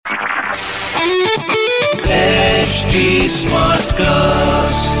HT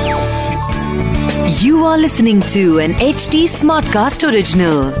Smartcast. You are listening to an HT Smartcast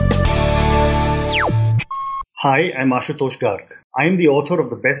original. Hi, I'm Ashutosh Garg. I am the author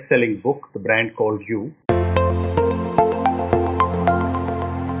of the best-selling book, The Brand Called You.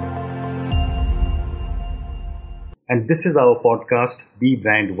 And this is our podcast, Be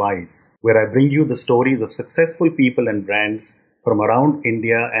Brand Wise, where I bring you the stories of successful people and brands from around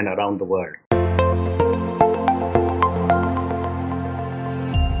India and around the world.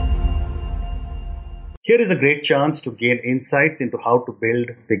 Here is a great chance to gain insights into how to build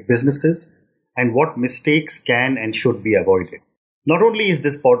big businesses and what mistakes can and should be avoided. Not only is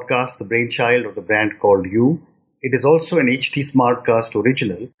this podcast the brainchild of The Brand Called You, it is also an HT Smartcast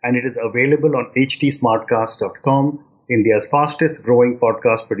original, and it is available on htsmartcast.com, India's fastest growing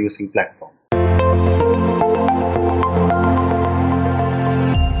podcast producing platform.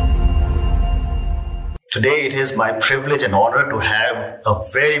 Today it is my privilege and honor to have a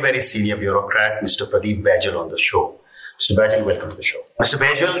very, very senior bureaucrat, Mr. Pradeep Baijal, on the show. Mr. Baijal, welcome to the show. Mr.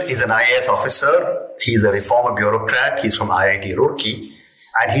 Baijal is an IAS officer. He's a reformer bureaucrat. He's from IIT Roorkee.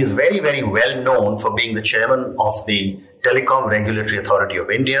 And he's very, very well known for being the chairman of the Telecom Regulatory Authority of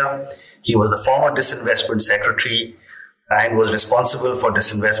India. He was the former disinvestment secretary and was responsible for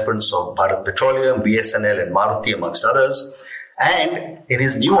disinvestments of Bharat Petroleum, BSNL and Maruti, amongst others. And in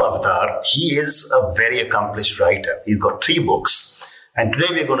his new avatar, he is a very accomplished writer. He's got 3 books. And today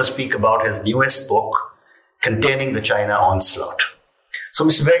we're going to speak about his newest book, Containing the China Onslaught. So,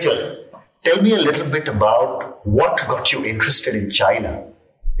 Mr. Baijal, tell me a little bit about what got you interested in China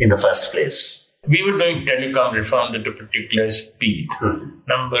in the first place. We were doing telecom reform at a particular speed,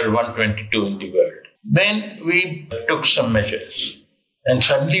 number 122 in the world. Then we took some measures, and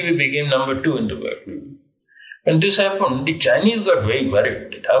suddenly we became number 2 in the world. When this happened, the Chinese got very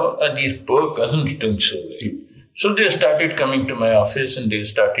worried that how are these poor cousins doing so well? So they started coming to my office and they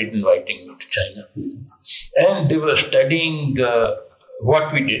started inviting me to China. And they were studying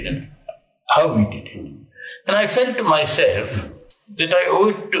what we did and how we did it. And I felt to myself that I owe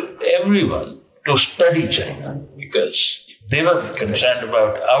it to everyone to study China, because they were concerned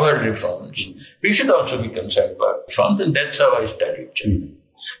about our reforms. We should also be concerned about reforms, and that's how I studied China.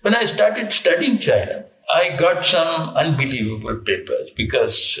 When I started studying China, I got some unbelievable papers,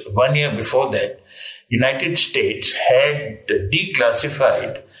 because 1 year before that, United States had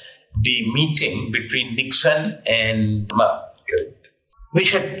declassified the meeting between Nixon and Mao,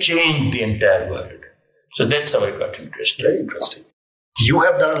 which had changed the entire world. So that's how I got interested. Very interesting. You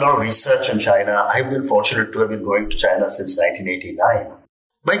have done a lot of research on China. I've been fortunate to have been going to China since 1989.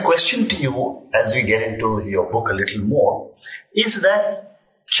 My question to you, as we get into your book a little more, is that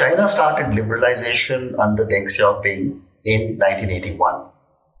China started liberalization under Deng Xiaoping in 1981.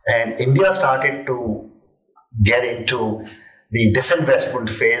 And India started to get into the disinvestment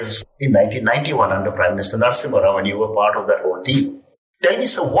phase in 1991 under Prime Minister Narasimha Rao, and you were part of that whole team. Tell me,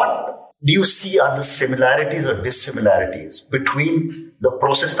 sir, what do you see are the similarities or dissimilarities between the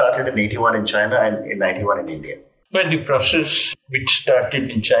process started in 81 in China and in 91 in India? Well, the process which started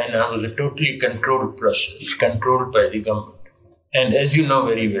in China was a totally controlled process, controlled by the government. And as you know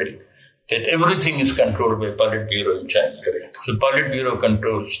very well, that everything is controlled by Politburo in China. Correct. So Politburo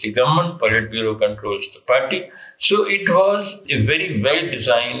controls the government, Politburo controls the party. So it was a very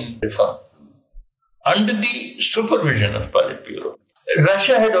well-designed reform under the supervision of Politburo.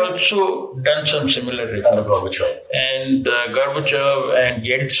 Russia had also done some similar reforms. Under Gorbachev. And Gorbachev and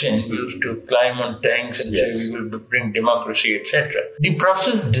Yeltsin used to climb on tanks and say we will bring democracy, etc. The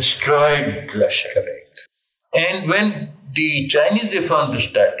process destroyed Russia. Correct. And when the Chinese reforms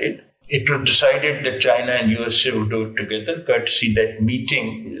started, it was decided that China and USA would do it together, courtesy that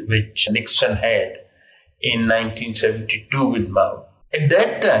meeting which Nixon had in 1972 with Mao. At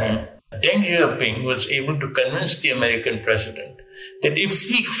that time, Deng Xiaoping was able to convince the American president that if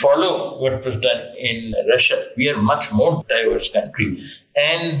we follow what was done in Russia, we are a much more diverse country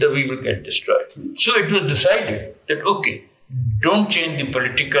and we will get destroyed. So it was decided that, okay, don't change the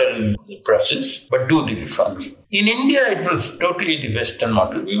political process, but do the reforms. In India, it was totally the Western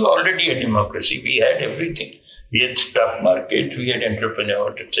model. We were already a democracy. We had everything. We had stock markets, we had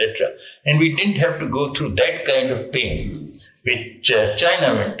entrepreneurs, etc. And we didn't have to go through that kind of pain which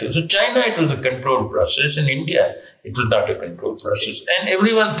China went through. So China, it was a controlled process. In India, it was not a controlled process. And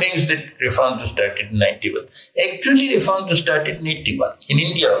everyone thinks that reforms started in 91. Actually, reforms started in 81, in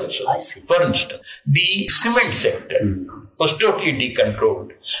India also. I see. For instance, the cement sector was totally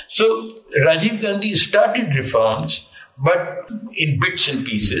decontrolled. So Rajiv Gandhi started reforms, but in bits and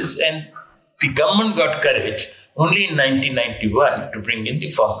pieces, and the government got courage only in 1991 to bring in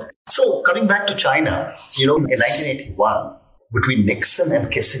the formal. So coming back to China, in 1981, between Nixon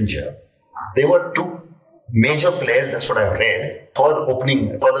and Kissinger, there were two major players, that's what I've read, for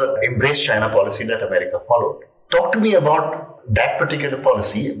the Embrace China policy that America followed. Talk to me about that particular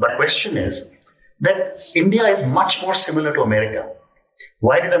policy. But question is that India is much more similar to America.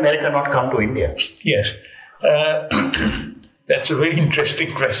 Why did America not come to India? Yes, that's a very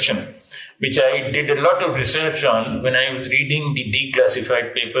interesting question, which I did a lot of research on when I was reading the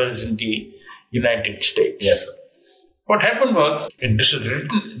declassified papers in the United States. Yes, sir. What happened was, and this is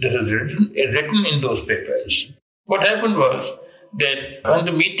written in those papers, what happened was that when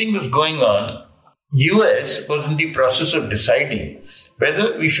the meeting was going on, US was in the process of deciding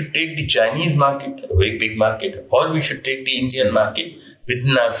whether we should take the Chinese market, a very big market, or we should take the Indian market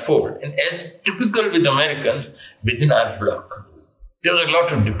within our fold. And as typical with Americans, within our bloc. There was a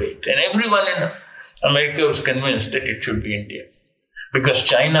lot of debate. And everyone in America was convinced that it should be India, because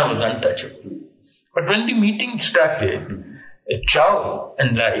China was untouchable. But when the meeting started, Chow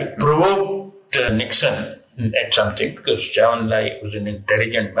and Lai provoked Nixon at something, because Chow and Lai was an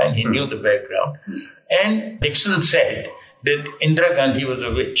intelligent man. He knew the background. And Nixon said that Indira Gandhi was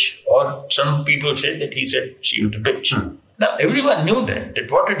a witch. Or some people said that he said she was a witch. Now, everyone knew that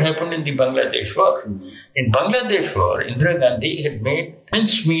what had happened in the Bangladesh war. In Bangladesh war, Indira Gandhi had made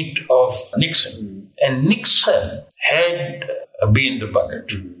mincemeat of Nixon. And Nixon had been the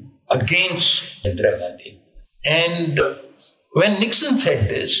puppet against Indira Gandhi. And when Nixon said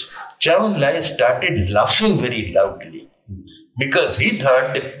this, Chow and Lai started laughing very loudly, because he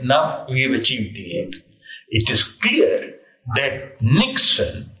thought that now we have achieved the aim. It is clear that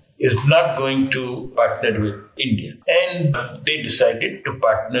Nixon is not going to partner with India. And they decided to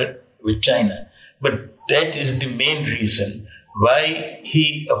partner with China. But that is the main reason why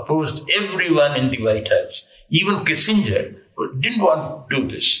he opposed everyone in the White House. Even Kissinger didn't want to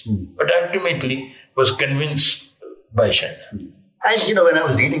do this, but ultimately was convinced by China. And when I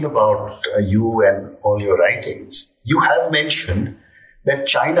was reading about you and all your writings, you have mentioned that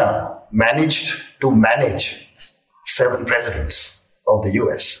China managed to manage 7 presidents of the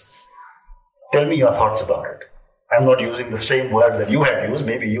US. Tell me your thoughts about it. I'm not using the same word that you have used.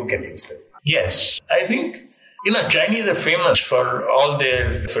 Maybe you can use them. Yes, I think, Chinese are famous for all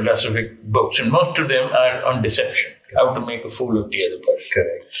their philosophic books, and most of them are on deception, how to make a fool of the other person.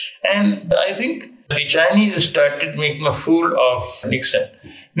 Correct. And I think the Chinese started making a fool of Nixon.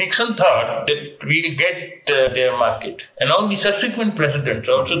 Nixon thought that we'll get their market. And all the subsequent presidents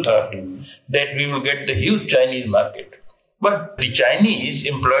also thought that we will get the huge Chinese market. But the Chinese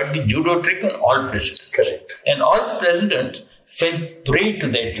employed the judo trick on all presidents. Correct. And all presidents fell prey to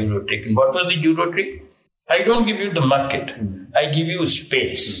that judo trick. And what was the judo trick? I don't give you the market. I give you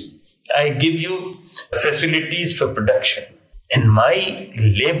space. I give you facilities for production. And my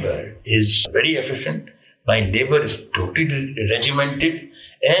labor is very efficient. My labor is totally regimented.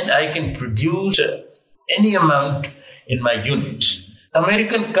 And I can produce any amount in my units.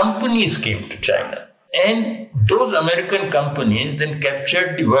 American companies came to China. And those American companies then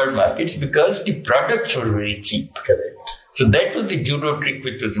captured the world markets because the products were very cheap. Correct. So that was the judo trick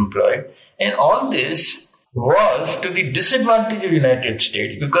which was employed. And all this was to the disadvantage of the United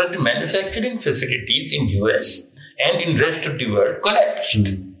States, because the manufacturing facilities in US and in rest of the world collapsed.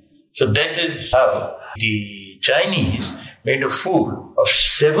 So that is how the Chinese made a fool of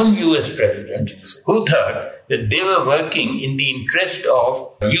 7 US presidents who thought that they were working in the interest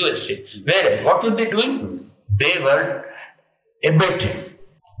of USA. Whereas, what were they doing? They were abetting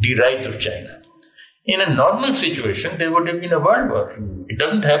the rise of China. In a normal situation, there would have been a world war. It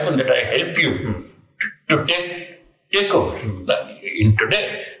doesn't happen that I help you to take over. In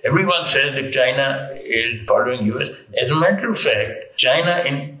today, everyone says that China is following US. As a matter of fact, China,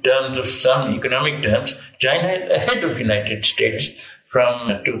 in terms of some economic terms, China is ahead of the United States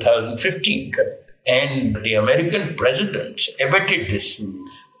from 2015. And the American presidents abetted this.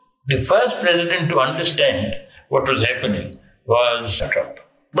 The first president to understand what was happening was Trump.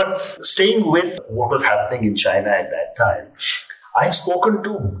 But staying with what was happening in China at that time, I've spoken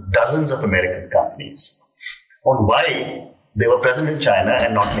to dozens of American companies on why they were present in China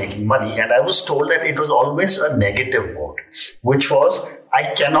and not making money. And I was told that it was always a negative vote, which was,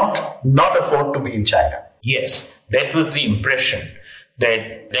 I cannot not afford to be in China. Yes, that was the impression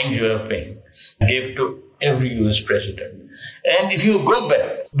that Deng Xiaoping gave to every US president. And if you go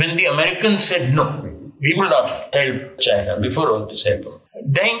back, when the Americans said, no, we will not help China before all this happened,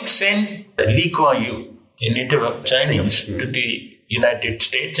 Deng sent Lee Kuan Yew, a native of Chinese, to the United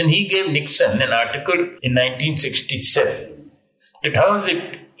States, and he gave Nixon an article in 1967 that how is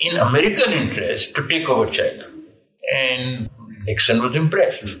it in American interest to take over China. And Nixon was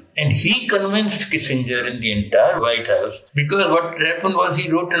impressed. And he convinced Kissinger in the entire White House, because what happened was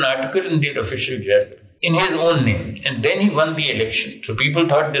he wrote an article in their official journal in his own name, and then he won the election. So people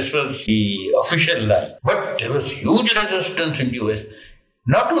thought this was the official line. But there was huge resistance in the US.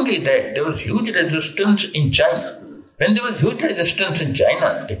 Not only that, there was huge resistance in China. When there was huge resistance in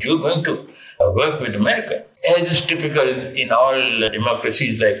China that you were going to work with America, as is typical in all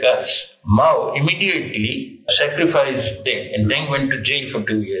democracies like us, Mao immediately sacrificed Deng, and Deng went to jail for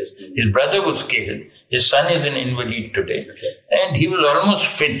 2 years. His brother was killed. His son is an invalid today, and he was almost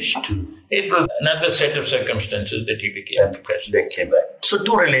finished. It was another set of circumstances that he became president. They came back. So,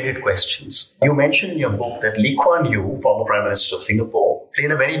 two related questions. You mentioned in your book that Lee Kuan Yew, former Prime Minister of Singapore,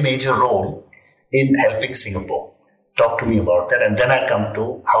 played a very major role in helping Singapore. Talk to me about that, and then I'll come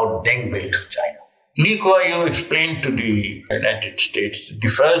to how Deng built China. Lee Kuan Yew explained to the United States that the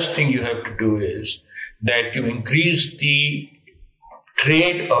first thing you have to do is that you increase the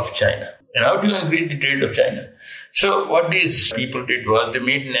trade of China. And how do you increase the trade of China? So what these people did was they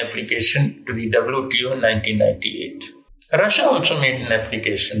made an application to the WTO in 1998. Russia also made an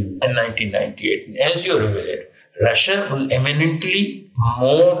application in 1998. And as you're aware, Russia was eminently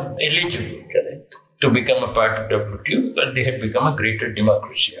more eligible to become a part of WTO because they had become a greater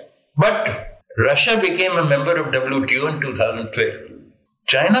democracy. But Russia became a member of WTO in 2012.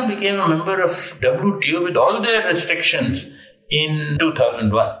 China became a member of WTO with all their restrictions in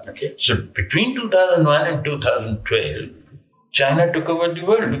 2001. So between 2001 and 2012, China took over the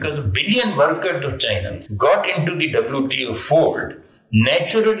world because 1 billion workers of China got into the WTO fold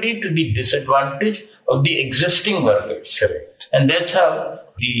naturally to the disadvantage of the existing workers. Correct. And that's how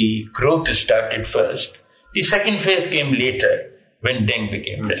the growth started first. The second phase came later when Deng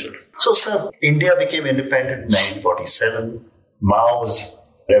became president. So, sir, India became independent in 1947. Mao's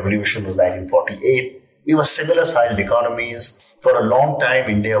revolution was 1948. We were similar-sized economies. For a long time,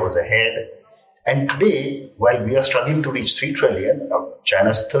 India was ahead. And today, while we are struggling to reach 3 trillion,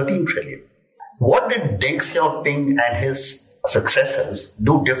 China's 13 trillion. What did Deng Xiaoping and his successors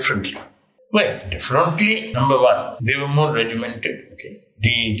do differently? Well, differently, number one, they were more regimented.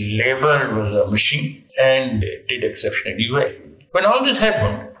 The labor was a machine and they did exceptionally well. When all this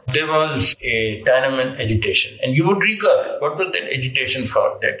happened, there was a Tiananmen agitation. And you would recall, what was that agitation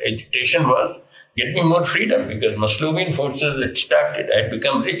for? That agitation was getting more freedom because Muslim forces had started. I had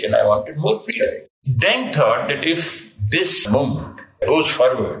become rich and I wanted more freedom. Deng thought that if this movement goes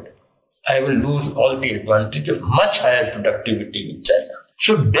forward, I will lose all the advantage of much higher productivity in China.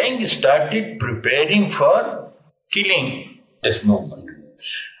 So Deng started preparing for killing this movement.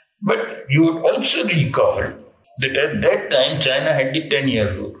 But you would also recall that at that time China had the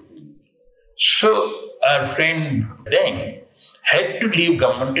 10-year rule. So our friend Deng had to leave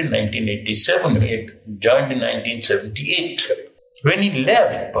government in 1987. He had joined in 1978. When he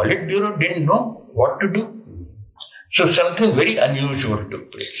left, Politburo didn't know what to do. So something very unusual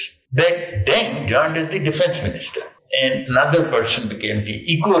took place. That Deng joined as the defense minister and another person became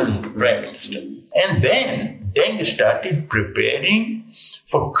the equivalent to prime minister. And then Deng started preparing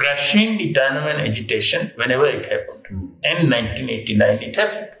for crushing the Tiananmen agitation whenever it happened. And in 1989 it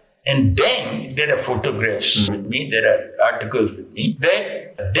happened. And Deng, there are photographs with me, there are articles with me,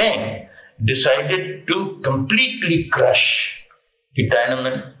 that Deng decided to completely crush the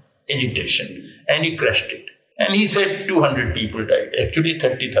Tiananmen agitation. And he crushed it. And he said 200 people died. Actually,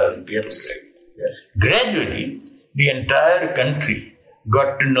 30,000 people died. Yes. Gradually, the entire country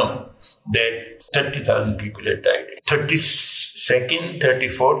got to know that 30,000 people had died. 32nd,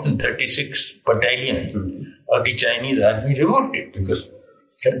 34th and 36th Battalion of the Chinese army revolted because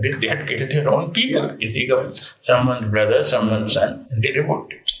they had killed their own people. Someone's brother, someone's son, and they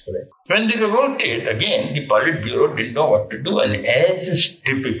revolted. Correct. When they revolted, again, the Politburo didn't know what to do. And as is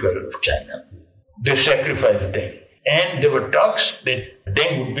typical of China, they sacrificed Deng. And there were talks that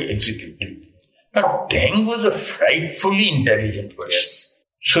Deng would be executed. Now, Deng was a frightfully intelligent person. Yes.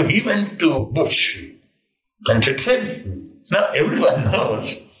 So he went to Bush and said, now everyone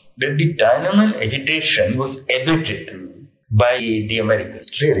knows that the Tiananmen agitation was abetted by the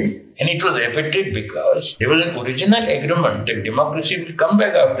Americans. Really? And it was abetted because there was an original agreement that democracy will come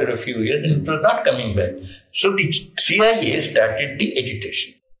back after a few years, and it was not coming back. So the CIA started the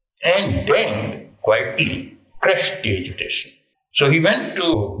agitation. And Deng quietly crushed the agitation. So he went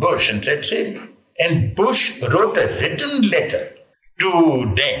to Bush and said, and Bush wrote a written letter to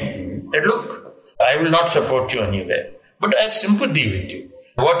Deng that, look, I will not support you anywhere, but I have sympathy with you.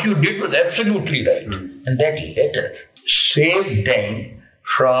 What you did was absolutely right. And that letter saved Deng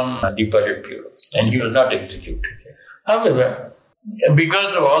from the Politburo, and he was not executed. However,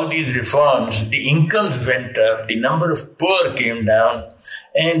 Because of all these reforms, the incomes went up, the number of poor came down,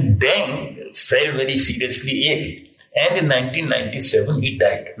 and Deng fell very seriously ill. And in 1997, he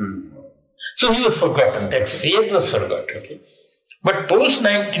died. So he was forgotten. That phase was forgotten. Okay. But post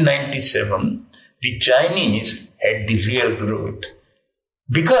 1997, the Chinese had the real growth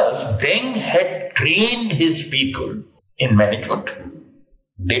because Deng had trained his people in management.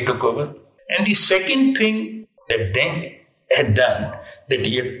 They took over. And the second thing that Deng had done, that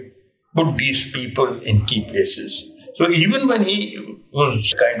he had put these people in key places. So even when he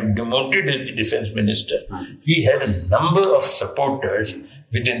was kind of demoted as the defense minister, he had a number of supporters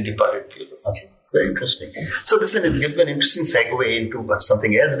within the Politburo. Okay. Very interesting. So this gives me an interesting segue into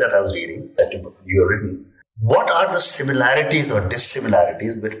something else that I was reading, that you have written. What are the similarities or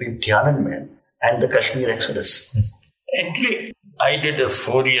dissimilarities between Tiananmen and the Kashmir Exodus? Actually, I did a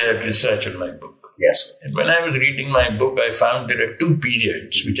 4-year research on my book. Yes. And when I was reading my book, I found there are two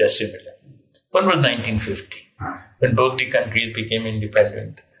periods which are similar. One was 1950, when both the countries became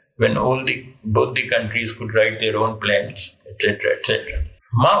independent, when both the countries could write their own plans, etc., etc.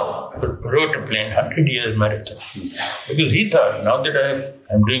 Mao wrote a plan, 100 years marathon, because he thought, now that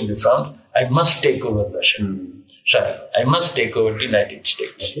I'm doing reforms, I must take over Russia. I must take over the United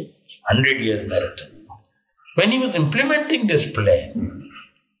States. 100 years marathon. When he was implementing this plan,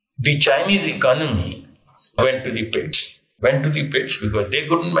 the Chinese economy went to the pits. Because they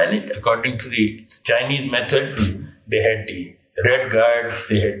couldn't manage. According to the Chinese method, they had the Red Guards,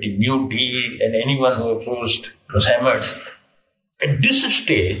 they had the New Deal, and anyone who opposed was hammered. At this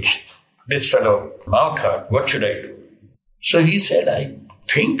stage, this fellow Mao thought, what should I do? So he said, I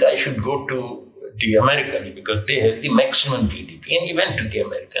think I should go to the Americans because they have the maximum GDP. And he went to the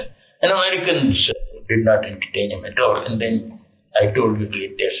American. And Americans did not entertain him at all. And then I told you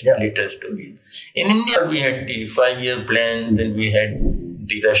the latest story. In India, we had the 5-year plan, then we had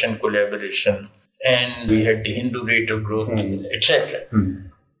the Russian collaboration, and we had the Hindu rate of growth, etc.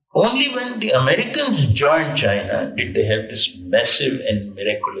 Only when the Americans joined China did they have this massive and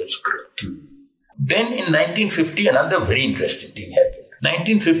miraculous growth. Then in 1950, another very interesting thing happened.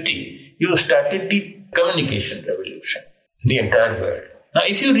 1950, you started the communication revolution, the entire world. Now,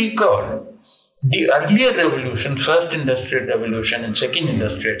 if you recall, the earlier revolution, first industrial revolution and second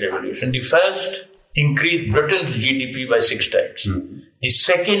industrial revolution, the first increased Britain's GDP by 6 times. The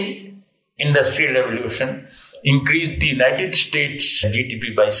second industrial revolution increased the United States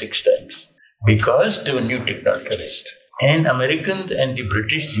GDP by 6 times because there were new technologies. And Americans and the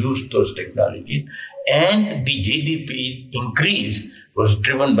British used those technologies, and the GDP increase was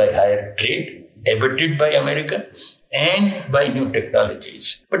driven by higher trade, abetted by America, and by new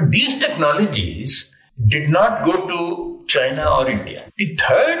technologies. But these technologies did not go to China or India. The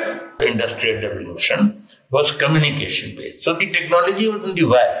third industrial revolution was communication-based. So the technology was on the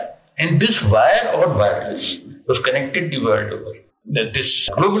wire. And this wire or wireless was connected the world over. This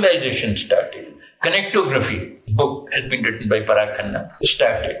globalization started. Connectography, book has been written by Parag Khanna,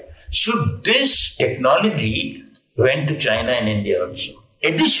 started. So this technology went to China and India also.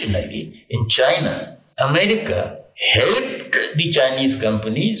 Additionally, in China, America helped the Chinese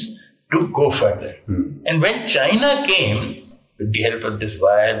companies to go further. And when China came, with the help of this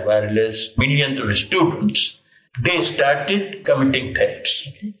wireless, millions of students, they started committing thefts,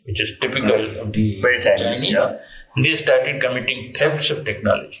 which is typical of the Chinese. Yeah. They started committing thefts of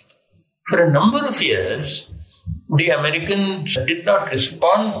technology. For a number of years, the Americans did not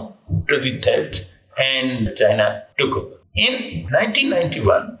respond to the theft, and China took over. In 1991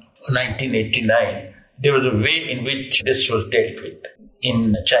 or 1989, there was a way in which this was dealt with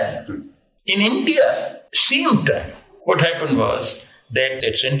in China. In India, same time, what happened was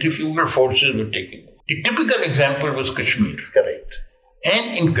that centrifugal forces were taking over. The typical example was Kashmir. Correct.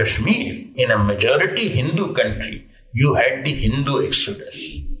 And in Kashmir, in a majority Hindu country, you had the Hindu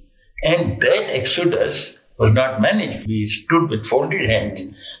exodus. And that exodus was not managed. We stood with folded hands.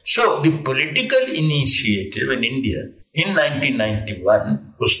 So the political initiative in India in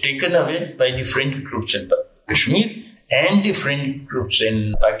 1991 was taken away by the French troops in Kashmir and the French troops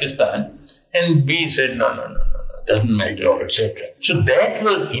in Pakistan. And we said, no, doesn't matter, etc. So that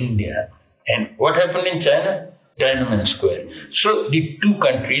was India. And what happened in China? Tiananmen Square. So the two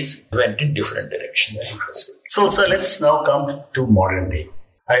countries went in different directions. So let's now come to modern day.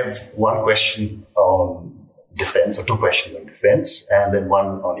 I have one question on defense, or two questions on defense, and then one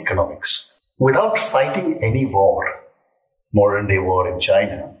on economics. Without fighting any war, modern day war in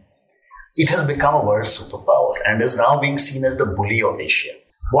China, it has become a world superpower and is now being seen as the bully of Asia.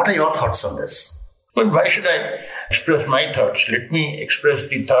 What are your thoughts on this? Well, why should I express my thoughts? Let me express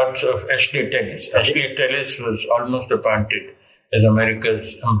the thoughts of Ashley Tellis. Okay. Ashley Tellis was almost appointed as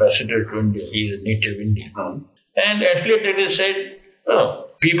America's ambassador to India. He's a native Indian. And Ashley Taylor said,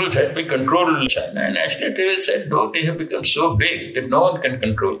 people have to control China. And Ashley Taylor said, no, they have become so big that no one can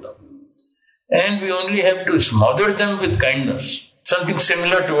control them. And we only have to smother them with kindness. Something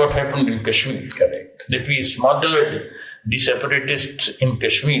similar to what happened in Kashmir. Correct. That we smothered the separatists in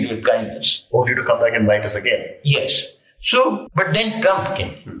Kashmir with kindness. Only to come back and bite us again. Yes. So, but then Trump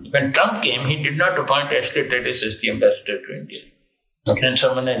came. When Trump came, he did not appoint Ashley Titus as the ambassador to India. Okay. And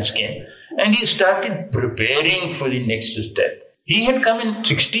someone else came. And he started preparing for the next step. He had come in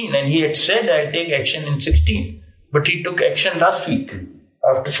 16 and he had said, I'll take action in 16. But he took action last week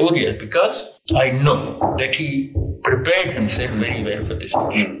after 4 years because I know that he prepared himself very well for this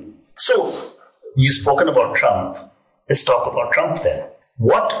mission. So, you've spoken about Trump. Let's talk about Trump then.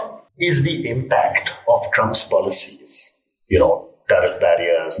 What is the impact of Trump's policies? Tariff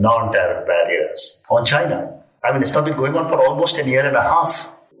barriers, non-tariff barriers on China. I mean, it's not been going on for almost a year and a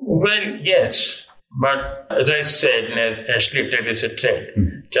half. Well, yes. But as I said, and as Ashley Titus had said,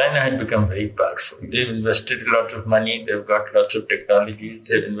 China had become very powerful. They've invested a lot of money. They've got lots of technologies.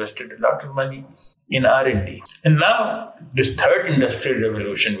 They've invested a lot of money in R&D. And now, this third industrial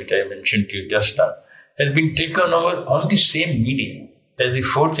revolution, which I mentioned to you just now, has been taken over on the same medium as the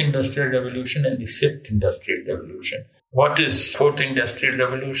fourth industrial revolution and the fifth industrial revolution. What is fourth industrial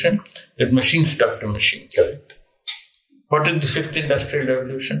revolution? That machines talk to machines. Correct. What is the fifth industrial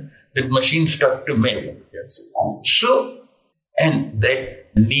revolution? That machines talk to men. Yes. So, and that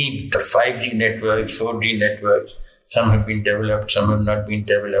need 5G networks, 4G networks, some have been developed, some have not been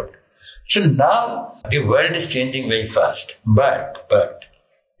developed. So now the world is changing very fast. But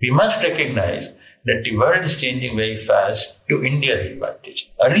we must recognize that the world is changing very fast to India's advantage.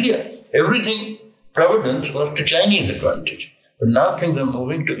 Earlier, everything providence was to Chinese advantage. But now things are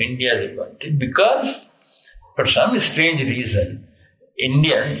moving to India's advantage because, for some strange reason,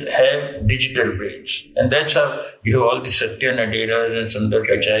 Indians have digital brains. And that's how you have all the Satya Nadelas and Sundar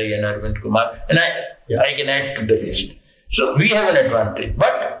Pichai and Arvind Kumar. And I can add to the list. So we have an advantage.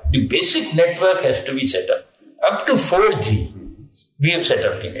 But the basic network has to be set up. Up to 4G, we have set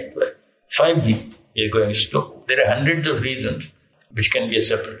up the network. 5G, we are going slow. There are hundreds of reasons which can be a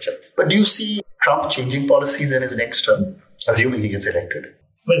separate subject. But do you see Trump changing policies in his next term, assuming he gets elected?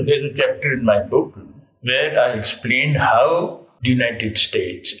 Well, there's a chapter in my book where I explained how the United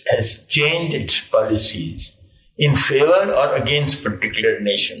States has changed its policies in favor or against particular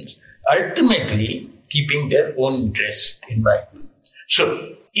nations, ultimately keeping their own interest in mind.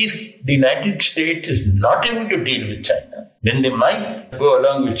 So, if the United States is not able to deal with China, then they might go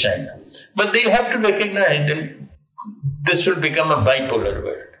along with China. But they'll have to recognize that this will become a bipolar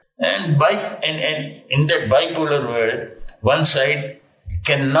world. And in that bipolar world, one side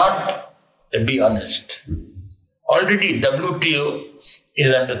cannot be honest. Already WTO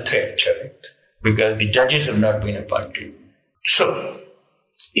is under threat, correct? Because the judges have not been appointed. So,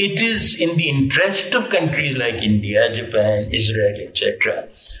 it is in the interest of countries like India, Japan, Israel, etc.,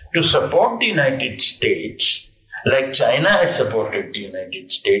 to support the United States, like China has supported the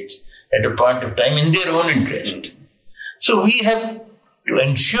United States at a point of time in their own interest. So we have to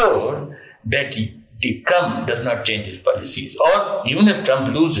ensure that the Trump does not change his policies. Or even if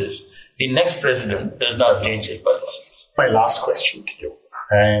Trump loses, the next president does not change his policies. My last question to you,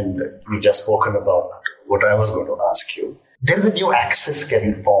 and you've just spoken about what I was going to ask you. There is a new axis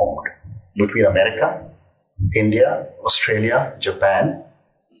getting formed between America, India, Australia, Japan,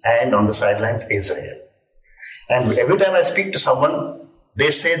 and on the sidelines, Israel. And every time I speak to someone, they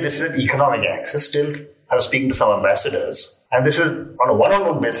say this is an economic axis. Still, I was speaking to some ambassadors, and this is on a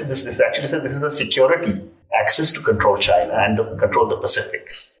one-on-one basis. This actually says this is a security axis to control China and to control the Pacific.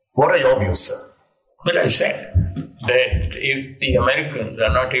 What are your views, sir? Well, I said that if the Americans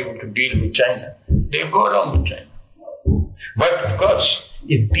are not able to deal with China, they go along with China. But of course,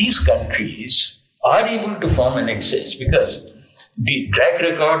 if these countries are able to form an axis, because the track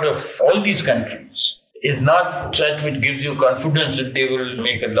record of all these countries is not such which gives you confidence that they will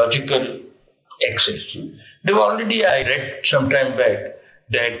make a logical axis. I read some time back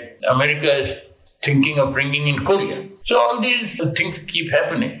that America is thinking of bringing in Korea. So all these things keep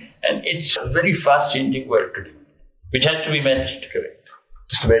happening, and it's a very fast-changing world today, which has to be managed. Correct.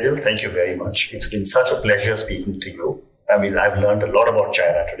 Mr. Baijal, thank you very much. It's been such a pleasure speaking to you. I mean, I've learned a lot about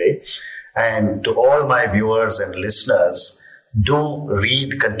China today. And to all my viewers and listeners, do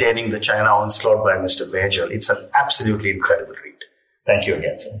read Containing the China Onslaught by Mr. Baijal. It's an absolutely incredible read. Thank you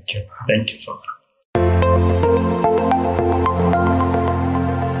again, sir. Thank you. Thank you so much.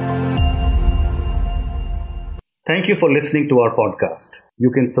 Thank you for listening to our podcast. You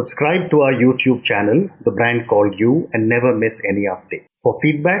can subscribe to our YouTube channel, The Brand Called You, and never miss any update. For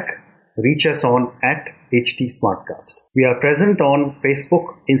feedback, reach us on @HT Smartcast. We are present on Facebook,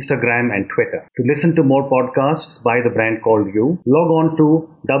 Instagram, and Twitter. To listen to more podcasts by The Brand Called You, log on to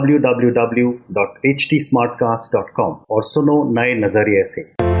www.htsmartcast.com or suno naye nazariye se.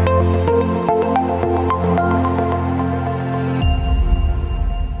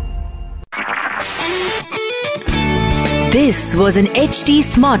 This was an HT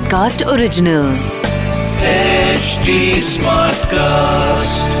Smartcast original. HT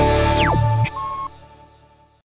Smartcast.